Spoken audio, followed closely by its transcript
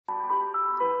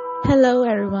Hello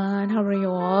everyone, how are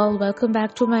you all? Welcome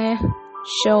back to my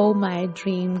show, My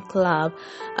Dream Club.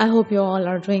 I hope you all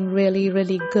are doing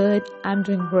really good. I'm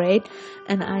doing great,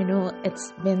 and I know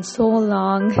it's been so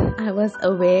long I was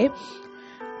away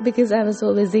because I was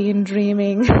so busy in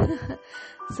dreaming.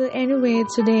 So anyway,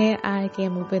 today I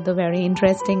came up with a very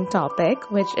interesting topic,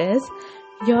 which is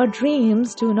your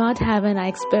dreams do not have an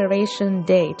expiration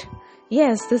date.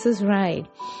 Yes, this is right.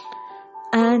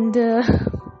 And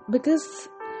because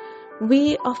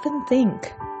we often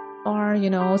think, or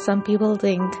some people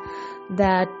think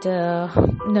that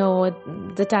no,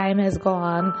 the time has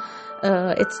gone,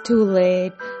 it's too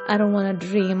late, I don't want to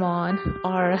dream on,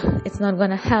 or it's not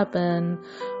gonna happen,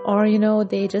 or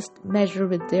they just measure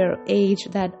with their age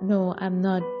that no, I'm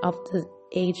not of the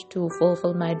age to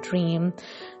fulfill my dream.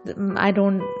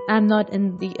 I'm not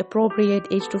in the appropriate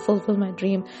age to fulfill my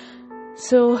dream.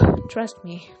 So trust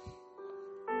me,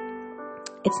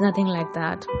 it's nothing like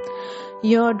that.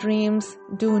 Your dreams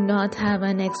do not have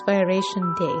an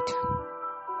expiration date.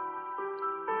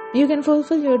 You can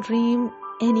fulfill your dream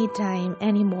anytime,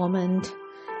 any moment,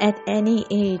 at any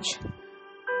age.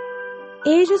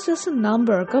 Age is just a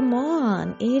number. Come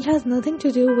on. Age has nothing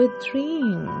to do with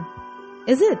dream.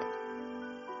 Is it?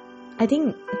 I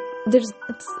think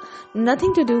it's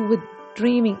nothing to do with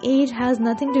dreaming. Age has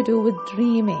nothing to do with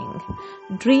dreaming.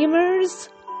 Dreamers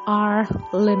are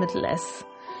limitless.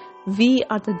 We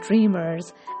are the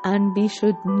dreamers, and we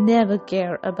should never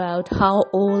care about how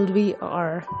old we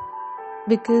are,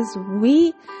 because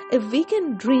if we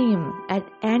can dream at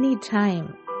any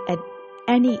time, at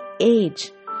any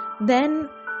age, then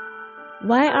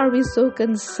why are we so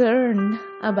concerned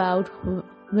about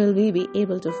will we be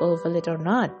able to fulfill it or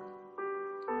not?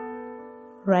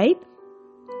 Right?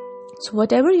 So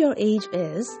whatever your age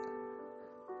is,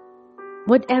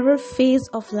 whatever phase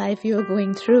of life you're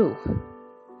going through,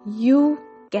 you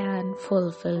can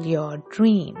fulfill your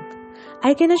dream.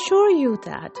 I can assure you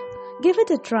that. Give it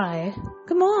a try.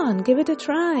 Come on, give it a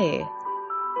try.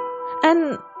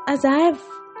 And as I have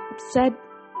said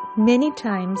many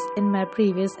times in my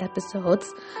previous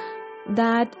episodes,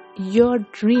 that your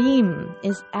dream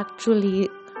is actually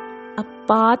a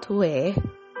pathway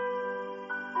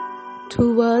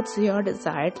towards your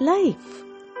desired life.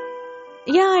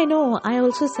 Yeah, I know. I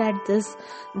also said this,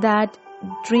 that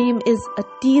dream is a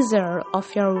teaser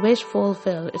of your wish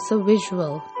fulfill. It's a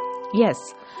visual.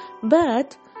 Yes.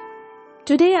 But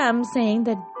today I'm saying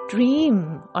that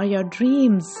dream or your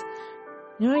dreams,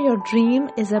 your dream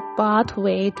is a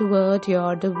pathway toward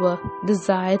your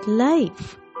desired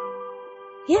life.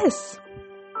 Yes.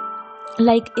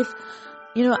 Like if,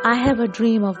 I have a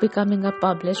dream of becoming a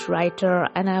published writer,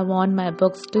 and I want my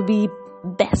books to be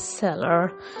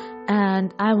bestseller,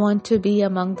 and I want to be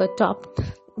among the top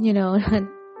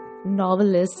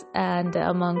novelists and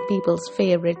among people's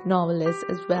favorite novelists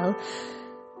as well.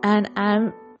 And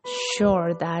I'm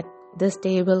sure that this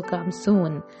day will come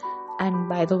soon. And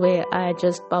by the way, I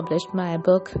just published my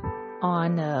book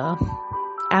on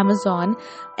Amazon.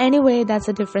 Anyway, that's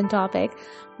a different topic.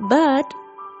 But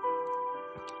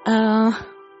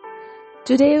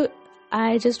today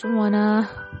I just wanna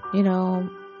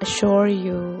assure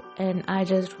you, and I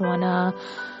just wanna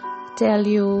tell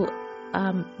you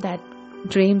that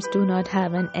dreams do not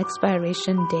have an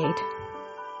expiration date.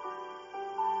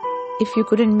 If you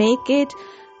couldn't make it,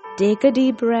 take a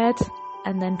deep breath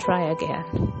and then try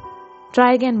again.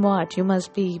 Try again what? You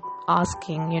must be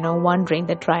asking, wondering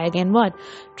that try again what?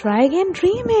 Try again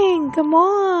dreaming. Come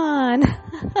on.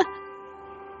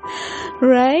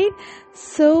 Right?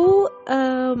 So,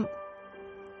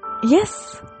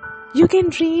 yes, you can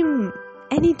dream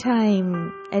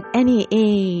anytime, at any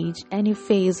age, any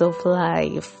phase of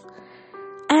life.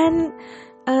 And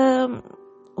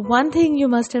one thing you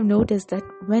must have noticed, that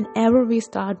whenever we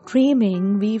start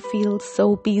dreaming, we feel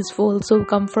so peaceful, so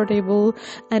comfortable,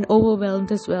 and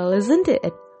overwhelmed as well, isn't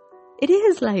it? It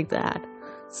is like that.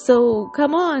 So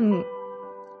come on.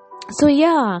 So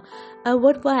yeah,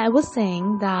 what I was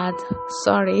saying that,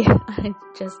 sorry,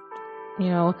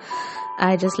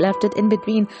 I just left it in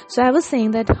between. So I was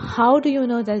saying that how do you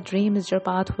know that dream is your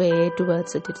pathway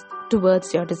towards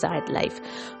your desired life?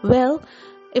 Well,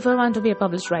 if I want to be a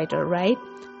published writer, right?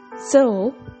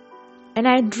 So, and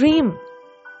I dream,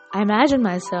 I imagine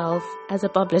myself as a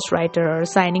published writer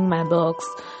signing my books,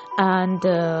 and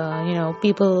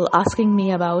people asking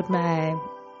me about my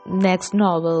next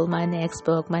novel, my next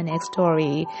book, my next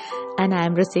story, and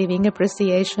I'm receiving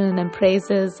appreciation and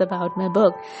praises about my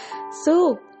book.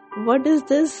 So what does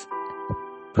this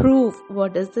prove?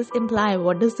 What does this imply?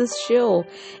 What does this show?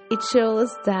 It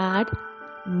shows that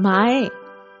my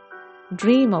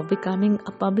dream of becoming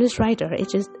a published writer.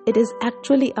 It is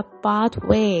actually a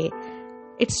pathway.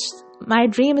 My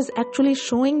dream is actually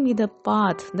showing me the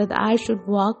path that I should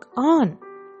walk on,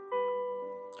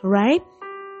 right?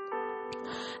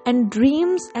 And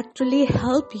dreams actually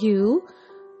help you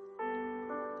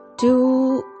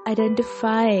to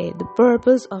identify the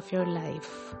purpose of your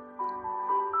life.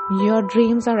 Your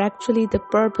dreams are actually the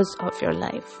purpose of your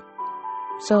life.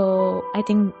 So I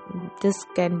think this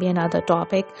can be another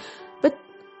topic. But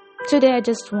today I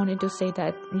just wanted to say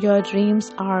that your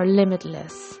dreams are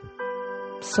limitless.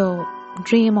 So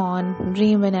dream on,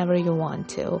 dream whenever you want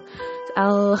to.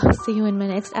 I'll see you in my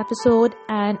next episode,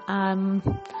 and I'll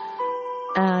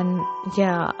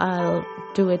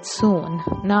do it soon.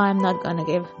 Now I'm not gonna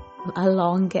give a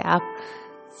long gap.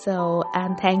 So,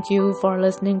 and thank you for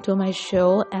listening to my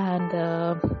show, and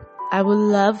I would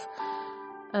love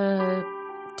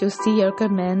to see your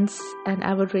comments, and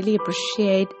I would really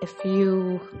appreciate if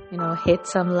you hit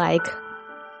some like.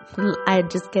 I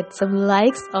just get some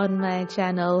likes on my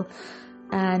channel,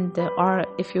 and or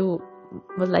if you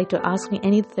would like to ask me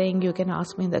anything, you can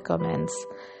ask me in the comments.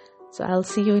 So I'll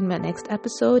see you in my next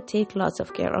episode. Take lots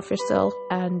of care of yourself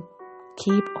and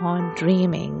keep on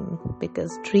dreaming,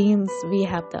 because dreams, we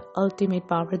have the ultimate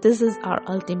power. This is our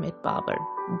ultimate power,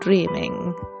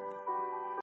 dreaming.